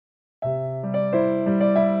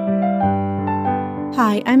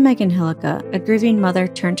Hi, I'm Megan Hillica, a grieving mother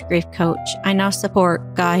turned grief coach. I now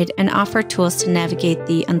support, guide, and offer tools to navigate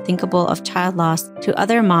the unthinkable of child loss to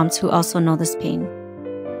other moms who also know this pain.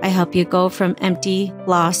 I help you go from empty,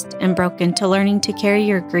 lost, and broken to learning to carry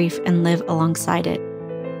your grief and live alongside it.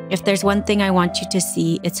 If there's one thing I want you to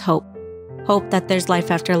see, it's hope. Hope that there's life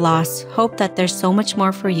after loss, hope that there's so much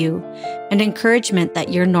more for you, and encouragement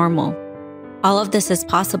that you're normal. All of this is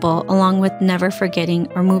possible, along with never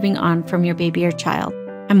forgetting or moving on from your baby or child.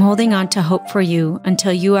 I'm holding on to hope for you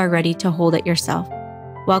until you are ready to hold it yourself.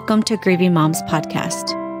 Welcome to Grieving Moms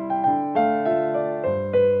Podcast.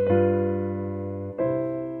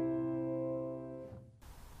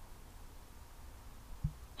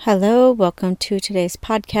 Hello, welcome to today's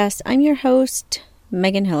podcast. I'm your host,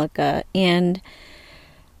 Megan Hillica, and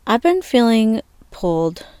I've been feeling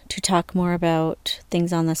pulled to talk more about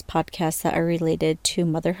things on this podcast that are related to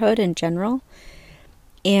motherhood in general,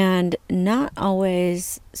 and not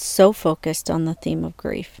always so focused on the theme of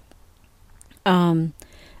grief. A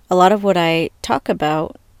lot of what I talk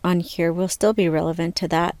about on here will still be relevant to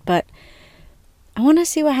that, but I want to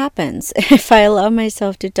see what happens if I allow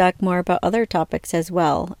myself to talk more about other topics as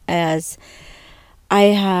well, as I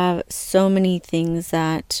have so many things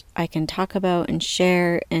that I can talk about and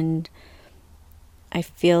share, and I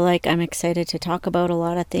feel like I'm excited to talk about a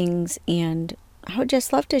lot of things, and I would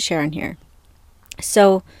just love to share on here.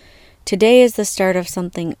 So today is the start of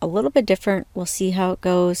something a little bit different. We'll see how it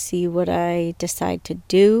goes, see what I decide to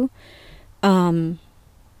do.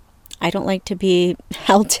 I don't like to be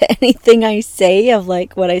held to anything I say of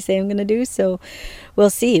like what I say I'm going to do, so we'll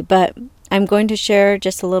see. But I'm going to share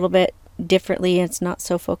just a little bit differently. It's not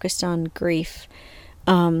so focused on grief.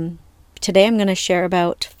 Today I'm going to share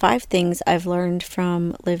about 5 things I've learned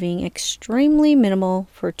from living extremely minimal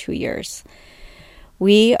for 2 years.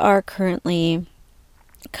 We are currently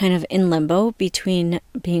kind of in limbo between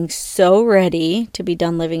being so ready to be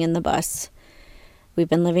done living in the bus. We've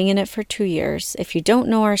been living in it for 2 years. If you don't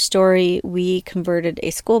know our story, we converted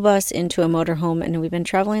a school bus into a motorhome, and we've been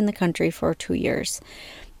traveling the country for 2 years.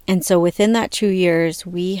 And so within that 2 years,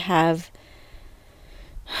 we have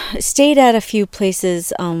stayed at a few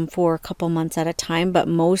places for a couple months at a time, but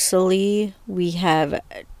mostly we have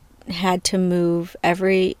had to move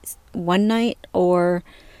every one night, or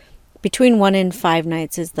between 1 and 5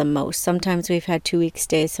 nights is the most. Sometimes we've had 2-week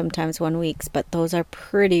stays, sometimes 1 week, but those are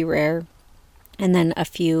pretty rare. And then a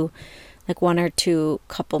few, like 1 or 2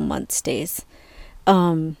 couple month stays.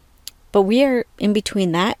 But we are in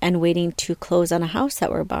between that and waiting to close on a house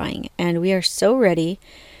that we're buying. And we are so ready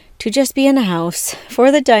to just be in a house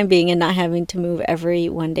for the time being and not having to move every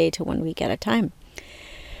 1 day to 1 week at a time.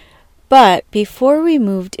 But before we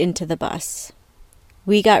moved into the bus,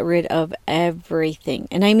 we got rid of everything.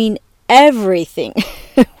 And I mean everything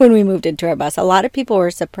when we moved into our bus. A lot of people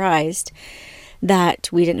were surprised that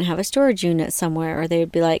we didn't have a storage unit somewhere, or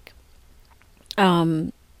they'd be like,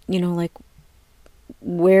 like,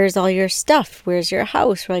 where's all your stuff? Where's your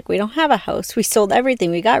house? We're like, we don't have a house. We sold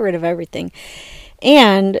everything. We got rid of everything.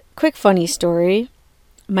 And quick funny story,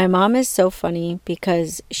 my mom is so funny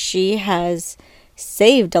because she has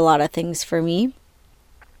saved a lot of things for me,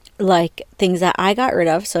 like things that I got rid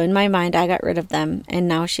of. So in my mind, I got rid of them. And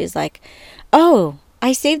now she's like, oh,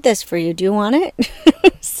 I saved this for you. Do you want it?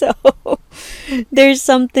 So there's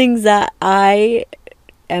some things that I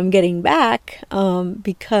am getting back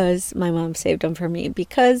because my mom saved them for me,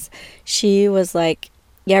 because she was like,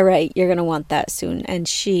 yeah, right, you're going to want that soon. And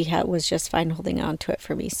she was just fine holding on to it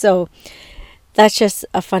for me. So that's just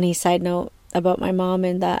a funny side note about my mom,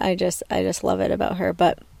 and that I just love it about her.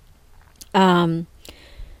 But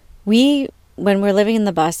we, when we're living in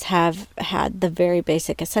the bus, have had the very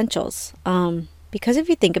basic essentials. Because if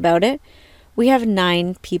you think about it, we have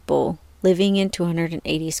 9 people living in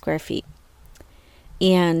 280 square feet.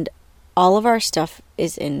 And all of our stuff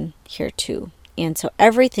is in here too. And so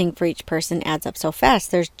everything for each person adds up so fast.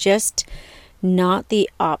 There's just not the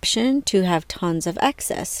option to have tons of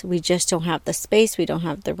excess. We just don't have the space. We don't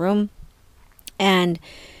have the room. And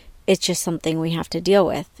it's just something we have to deal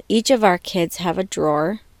with. Each of our kids have a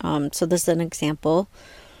drawer. So this is an example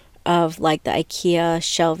of like the IKEA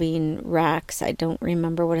shelving racks. I don't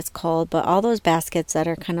remember what it's called, but all those baskets that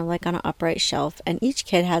are kind of like on an upright shelf, and each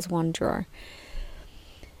kid has one drawer.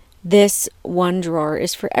 This one drawer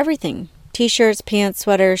is for everything. T-shirts, pants,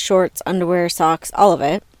 sweaters, shorts, underwear, socks, all of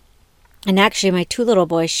it. And actually my 2 little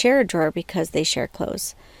boys share a drawer because they share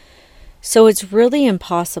clothes. So it's really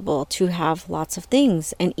impossible to have lots of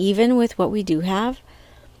things. And even with what we do have,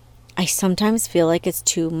 I sometimes feel like it's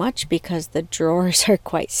too much because the drawers are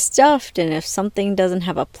quite stuffed, and if something doesn't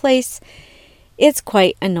have a place, it's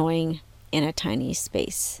quite annoying. in a tiny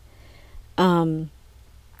space.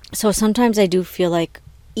 So sometimes I do feel like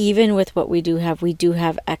even with what we do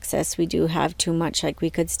have excess. We do have too much. Like we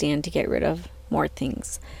could stand to get rid of more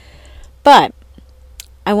things. But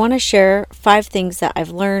I want to share 5 things that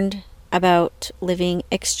I've learned about living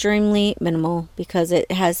extremely minimal, because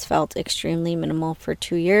it has felt extremely minimal for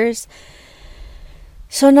 2 years.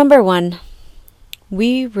 So number 1,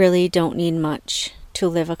 we really don't need much to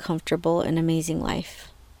live a comfortable and amazing life.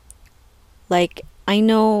 Like, I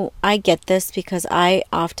know I get this because I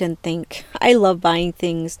often think I love buying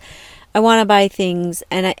things. I want to buy things,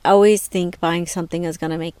 and I always think buying something is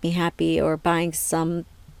going to make me happy, or buying some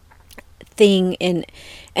thing, and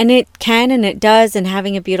it can and it does, and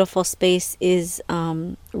having a beautiful space is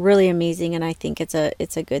really amazing, and I think it's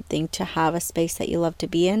a good thing to have a space that you love to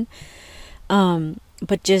be in.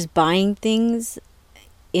 But just buying things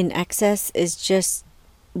in excess is just,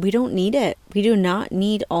 we don't need it. We do not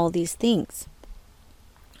need all these things.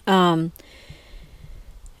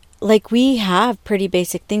 Like we have pretty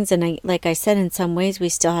basic things, and like I said, in some ways we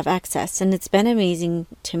still have excess, and it's been amazing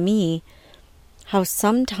to me how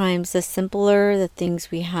sometimes the simpler the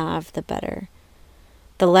things we have, the better.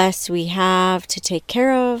 The less we have to take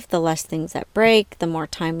care of, the less things that break, the more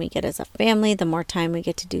time we get as a family, the more time we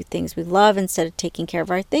get to do things we love instead of taking care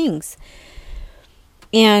of our things.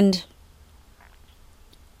 And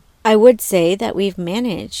I would say that we've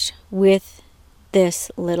managed with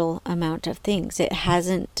this little amount of things. It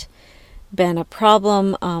hasn't been a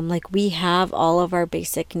problem. Like we have all of our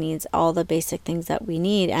basic needs, all the basic things that we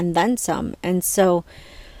need, and then some. And so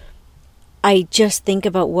I just think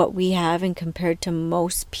about what we have, and compared to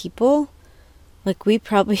most people, like we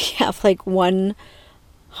probably have like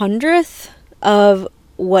 1/100th of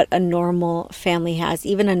what a normal family has.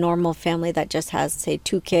 Even a normal family that just has, say,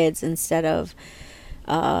 2 kids instead of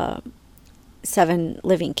 7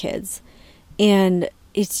 living kids. And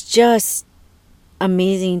it's just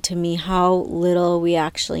amazing to me how little we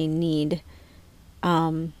actually need,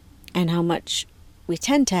 and how much we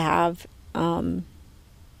tend to have, and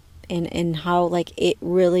how like it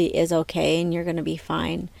really is okay, and you're going to be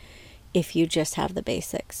fine if you just have the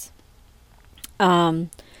basics.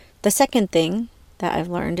 The second thing that I've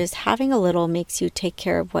learned is having a little makes you take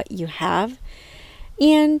care of what you have,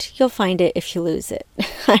 and you'll find it if you lose it.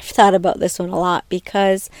 I've thought about this one a lot,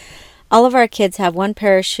 because all of our kids have 1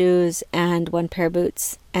 pair of shoes and 1 pair of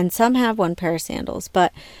boots, and some have 1 pair of sandals.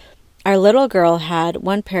 But our little girl had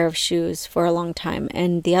 1 pair of shoes for a long time.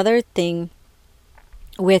 And the other thing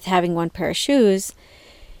with having 1 pair of shoes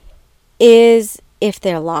is if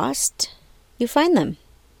they're lost, you find them.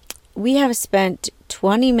 We have spent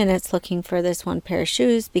 20 minutes looking for this 1 pair of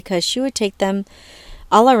shoes, because she would take them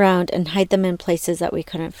all around and hide them in places that we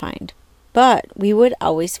couldn't find. But we would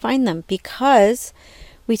always find them, because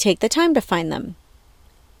we take the time to find them.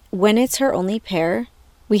 When it's her only pair,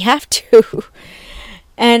 we have to.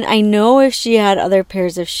 And I know if she had other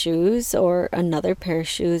pairs of shoes or another pair of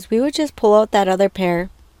shoes, we would just pull out that other pair,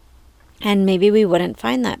 and maybe we wouldn't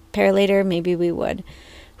find that pair later. Maybe we would.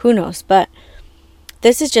 Who knows? But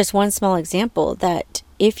this is just one small example that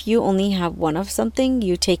if you only have 1 of something,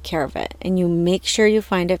 you take care of it, and you make sure you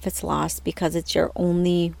find it if it's lost, because it's your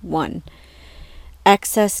only one.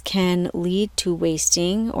 Excess can lead to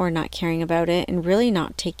wasting or not caring about it, and really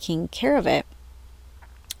not taking care of it.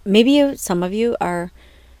 Maybe some of you are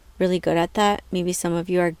really good at that. Maybe some of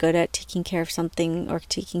you are good at taking care of something, or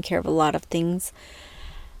taking care of a lot of things.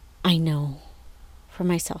 I know for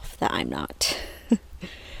myself that I'm not.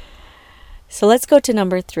 So let's go to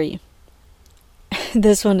number 3.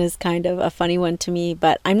 This one is kind of a funny one to me,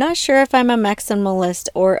 but I'm not sure if I'm a maximalist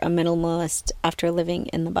or a minimalist after living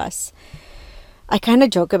in the bus. I kind of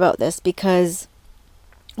joke about this because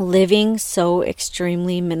living so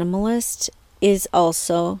extremely minimalist is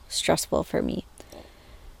also stressful for me.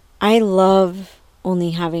 I love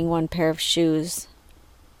only having 1 pair of shoes,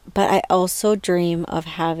 but I also dream of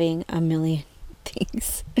having a million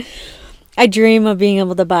things. I dream of being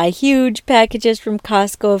able to buy huge packages from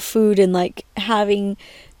Costco of food, and like having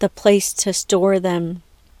the place to store them,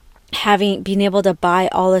 being able to buy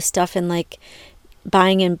all this stuff, and like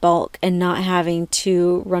buying in bulk, and not having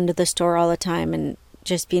to run to the store all the time, and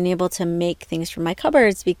just being able to make things from my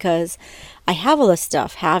cupboards because I have all this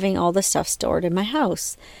stuff, having all the stuff stored in my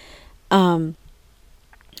house.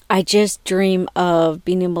 I just dream of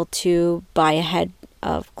being able to buy ahead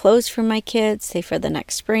of clothes for my kids, say for the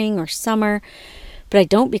next spring or summer, but I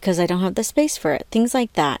don't, because I don't have the space for it. Things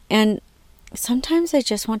like that. And sometimes I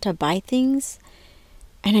just want to buy things,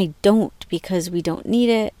 and I don't, because we don't need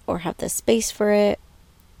it or have the space for it.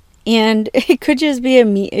 And it could just be a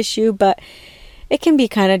me issue, but it can be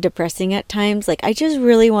kind of depressing at times. Like, I just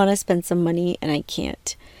really want to spend some money and I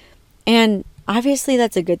can't. And obviously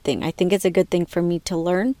that's a good thing. I think it's a good thing for me to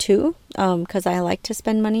learn too, because I like to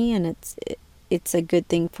spend money, and it's a good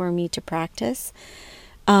thing for me to practice.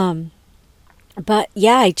 But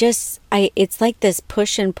yeah, it's like this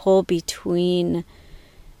push and pull between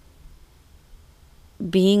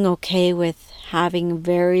being okay with having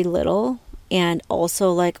very little and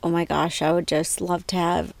also like, oh my gosh, I would just love to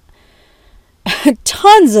have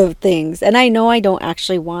tons of things. And I know I don't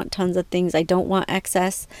actually want tons of things. I don't want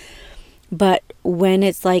excess. But when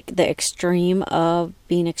it's like the extreme of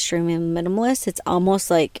being extremely minimalist, it's almost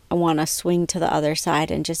like I want to swing to the other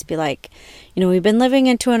side and just be like, we've been living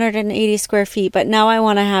in 280 square feet, but now I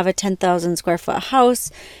want to have a 10,000 square foot house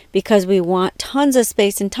because we want tons of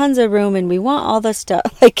space and tons of room and we want all the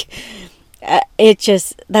stuff. Like,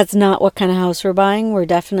 that's not what kind of house we're buying. We're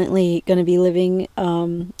definitely going to be living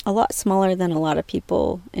a lot smaller than a lot of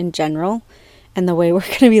people in general. And the way we're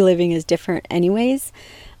going to be living is different anyways.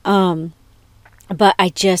 But I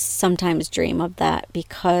just sometimes dream of that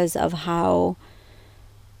because of how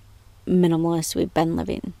minimalist we've been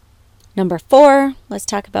living. Number 4, let's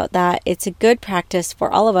talk about that. It's a good practice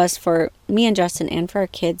for all of us, for me and Justin and for our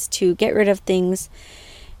kids, to get rid of things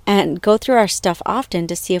and go through our stuff often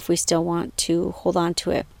to see if we still want to hold on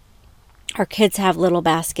to it. Our kids have little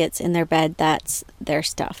baskets in their bed. That's their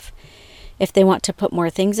stuff. If they want to put more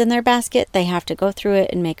things in their basket, they have to go through it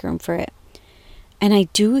and make room for it. And I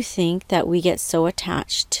do think that we get so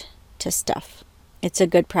attached to stuff. It's a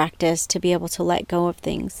good practice to be able to let go of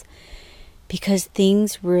things because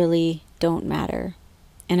things really don't matter.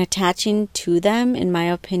 And attaching to them, in my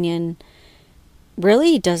opinion,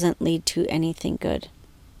 really doesn't lead to anything good.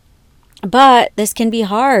 But this can be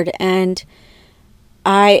hard, and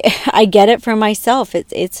I get it for myself.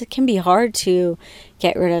 It can be hard to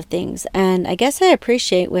get rid of things. And I guess I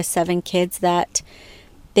appreciate with 7 kids that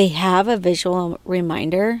they have a visual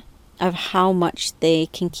reminder of how much they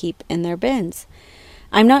can keep in their bins.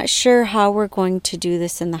 I'm not sure how we're going to do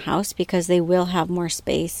this in the house because they will have more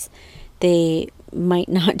space. They might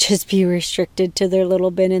not just be restricted to their little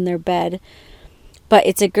bin in their bed. But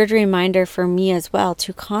it's a good reminder for me as well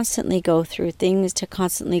to constantly go through things, to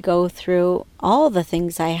constantly go through all the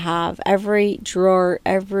things I have. Every drawer,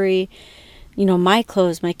 my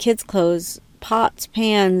clothes, my kids' clothes, pots,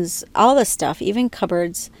 pans, all the stuff, even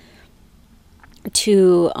cupboards,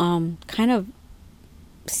 to kind of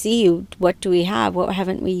see what do we have, what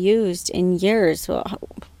haven't we used in years, what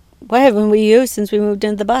haven't we used since we moved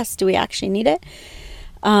into the bus, do we actually need it?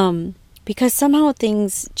 Because somehow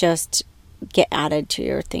things just get added to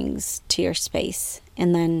your space,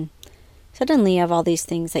 and then suddenly you have all these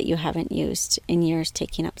things that you haven't used in years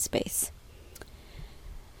taking up space.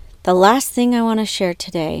 The last thing I want to share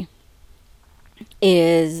today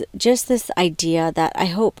is just this idea that I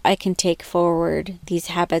hope I can take forward, these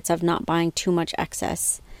habits of not buying too much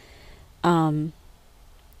excess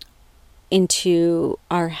into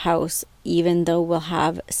our house, even though we'll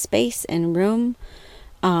have space and room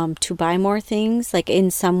to buy more things. Like, in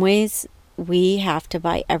some ways we have to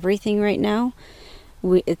buy everything right now.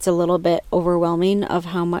 It's a little bit overwhelming of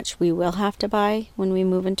how much we will have to buy when we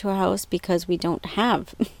move into a house because we don't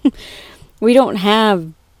have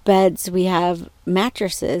beds. We have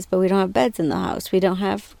mattresses, but we don't have beds in the house. We don't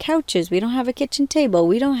have couches. We don't have a kitchen table.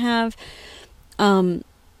 We don't have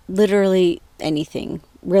literally anything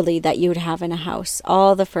really that you would have in a house.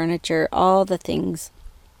 All the furniture, all the things.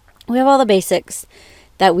 We have all the basics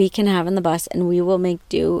that we can have in the bus, and we will make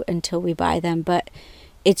do until we buy them. But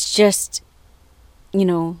it's just,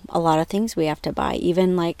 a lot of things we have to buy,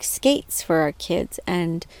 even like skates for our kids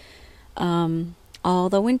and all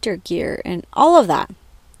the winter gear and all of that.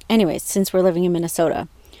 Anyways, since we're living in Minnesota.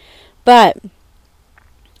 But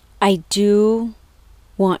I do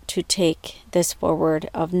want to take this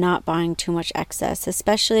forward of not buying too much excess,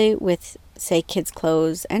 especially with, say, kids'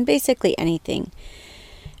 clothes and basically anything.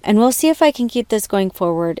 And we'll see if I can keep this going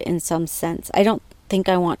forward in some sense. I don't think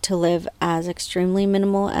I want to live as extremely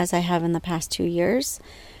minimal as I have in the past 2 years.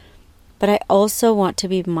 But I also want to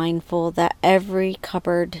be mindful that every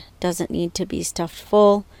cupboard doesn't need to be stuffed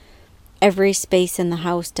full. Every space in the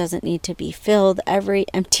house doesn't need to be filled. Every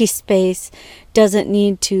empty space doesn't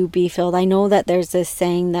need to be filled. I know that there's this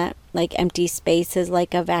saying that like empty space is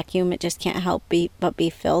like a vacuum. It just can't help but be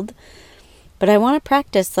filled. But I want to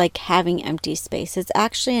practice like having empty space. It's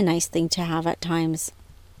actually a nice thing to have at times.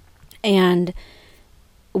 And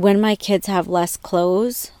when my kids have less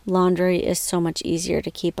clothes, laundry is so much easier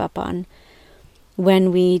to keep up on.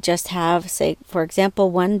 when we just have, say, for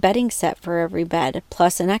example, one bedding set for every bed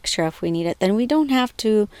plus an extra if we need it, then we don't have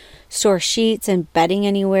to store sheets and bedding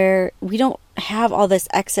anywhere. We don't have all this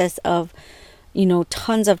excess of,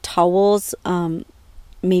 tons of towels,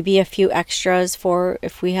 maybe a few extras for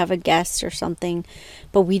if we have a guest or something,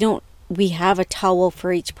 but we have a towel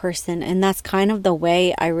for each person. And that's kind of the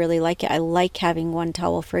way I really like it. I like having one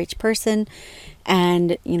towel for each person.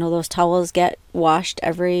 And, those towels get washed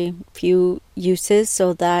every few uses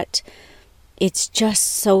so that it's just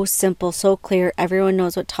so simple, so clear. Everyone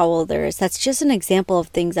knows what towel there is. That's just an example of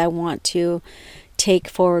things I want to take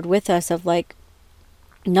forward with us of like,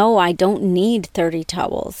 no, I don't need 30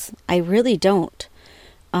 towels. I really don't.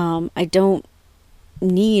 I don't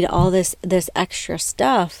need all this extra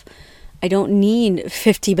stuff. I don't need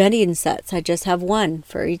 50 bedding sets. I just have one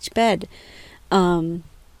for each bed.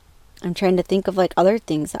 I'm trying to think of like other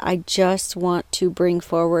things that I just want to bring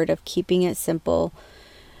forward of keeping it simple,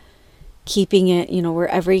 keeping it, where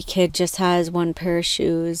every kid just has one pair of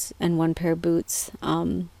shoes and one pair of boots.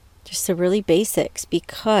 Just the really basics,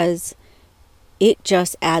 because it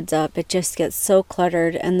just adds up. It just gets so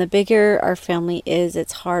cluttered. And the bigger our family is,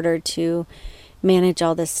 it's harder to manage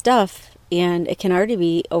all this stuff. And it can already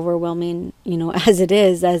be overwhelming, as it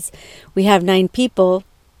is, as we have 9 people,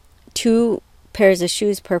 2 pairs of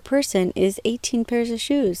shoes per person is 18 pairs of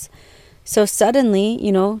shoes. So suddenly,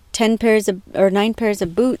 9 pairs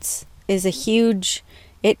of boots is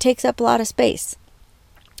it takes up a lot of space.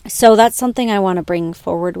 So that's something I want to bring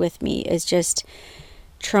forward with me, is just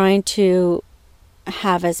trying to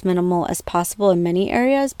have as minimal as possible in many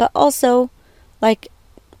areas, but also like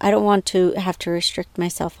I don't want to have to restrict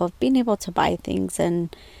myself of being able to buy things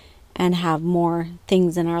and have more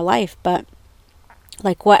things in our life. But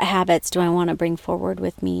like, what habits do I want to bring forward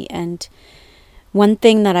with me? And one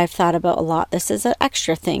thing that I've thought about a lot, this is an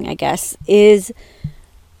extra thing, I guess, is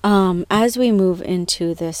as we move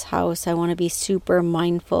into this house, I want to be super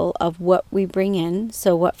mindful of what we bring in.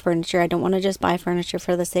 So what furniture, I don't want to just buy furniture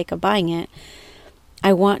for the sake of buying it.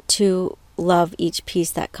 I want to love each piece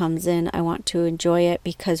that comes in. I want to enjoy it,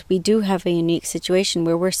 because we do have a unique situation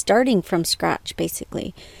where we're starting from scratch,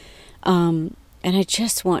 basically. And I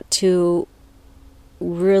just want to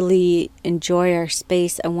really enjoy our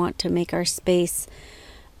space. I want to make our space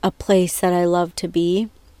a place that I love to be.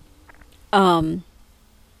 And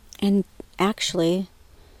actually,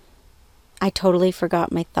 I totally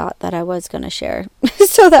forgot my thought that I was going to share.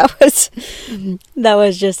 So that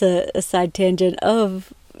was just a side tangent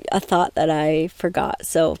of a thought that I forgot.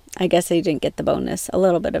 So I guess I didn't get the bonus, a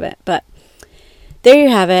little bit of it. But there you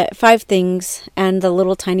have it, 5 things and the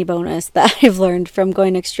little tiny bonus that I've learned from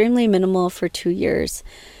going extremely minimal for 2 years.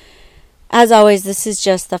 As always, this is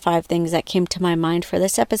just the 5 things that came to my mind for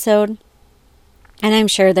this episode. And I'm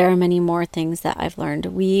sure there are many more things that I've learned.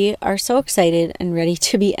 We are so excited and ready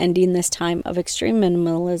to be ending this time of extreme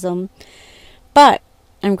minimalism. But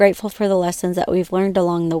I'm grateful for the lessons that we've learned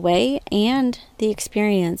along the way and the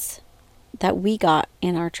experience that we got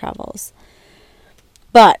in our travels.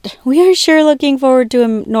 But we are sure looking forward to a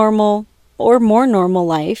normal or more normal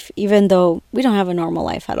life, even though we don't have a normal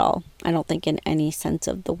life at all. I don't think in any sense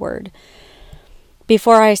of the word.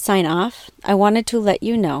 Before I sign off, I wanted to let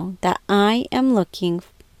you know that I am looking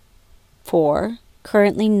for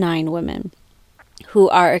currently 9 women who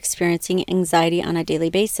are experiencing anxiety on a daily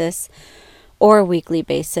basis or a weekly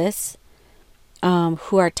basis,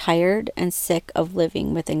 who are tired and sick of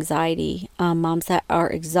living with anxiety. Moms that are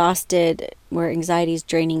exhausted, where anxiety is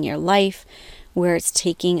draining your life, where it's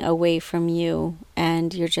taking away from you,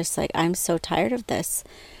 and you're just like, I'm so tired of this.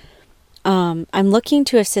 I'm looking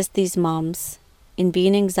to assist these moms in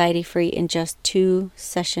being anxiety-free in just 2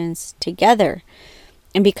 sessions together.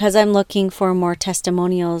 And because I'm looking for more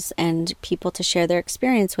testimonials and people to share their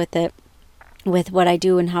experience with it, with what I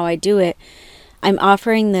do and how I do it, I'm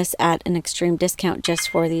offering this at an extreme discount just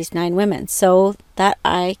for these 9 women, so that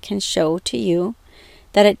I can show to you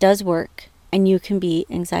that it does work and you can be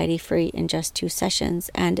anxiety-free in just 2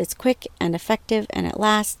 sessions. And it's quick and effective, and it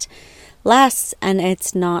lasts and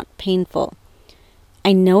it's not painful.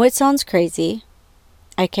 I know it sounds crazy.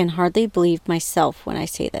 I can hardly believe myself when I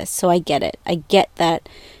say this, so I get it. I get that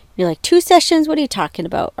you're like, 2 sessions? What are you talking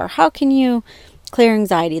about? Or how can you clear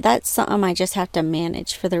anxiety? That's something I just have to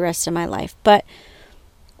manage for the rest of my life. But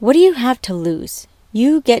what do you have to lose?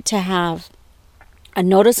 You get to have a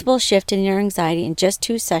noticeable shift in your anxiety in just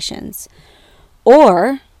 2 sessions.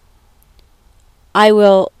 Or I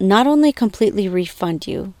will not only completely refund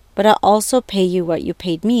you, but I'll also pay you what you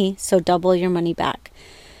paid me, so double your money back.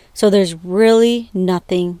 So there's really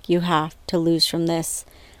nothing you have to lose from this,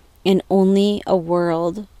 and only a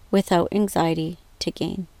world without anxiety to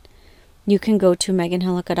gain. You can go to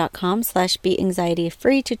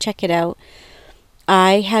meganhillica.com/beanxiety-free to check it out.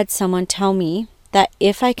 I had someone tell me that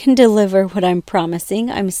if I can deliver what I'm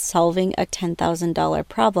promising, I'm solving a $10,000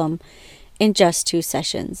 problem in just 2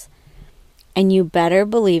 sessions. And you better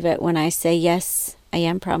believe it when I say, yes, I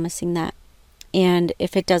am promising that. And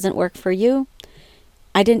if it doesn't work for you,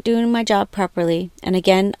 I didn't do my job properly. And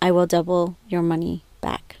again, I will double your money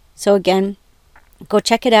back. So again, go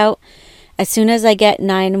check it out. As soon as I get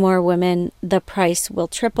 9 more women, the price will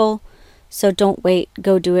triple. So don't wait.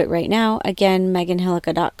 Go do it right now. Again,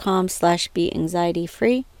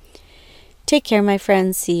 meganhillica.com/beanxiety-free. Take care, my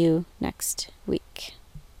friends. See you next week.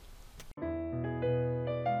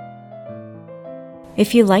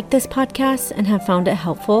 If you like this podcast and have found it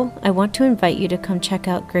helpful, I want to invite you to come check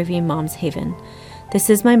out Grieving Moms Haven. This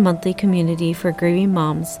is my monthly community for grieving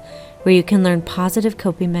moms where you can learn positive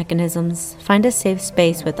coping mechanisms, find a safe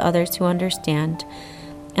space with others who understand,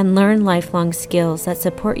 and learn lifelong skills that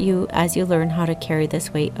support you as you learn how to carry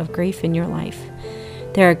this weight of grief in your life.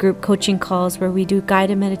 There are group coaching calls where we do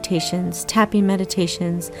guided meditations, tapping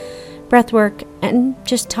meditations, breath work, and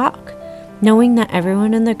just talk, knowing that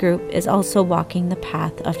everyone in the group is also walking the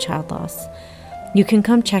path of child loss. You can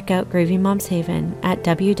come check out Grieving Moms Haven at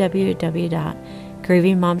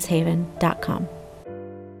www.grievingmomshaven.com.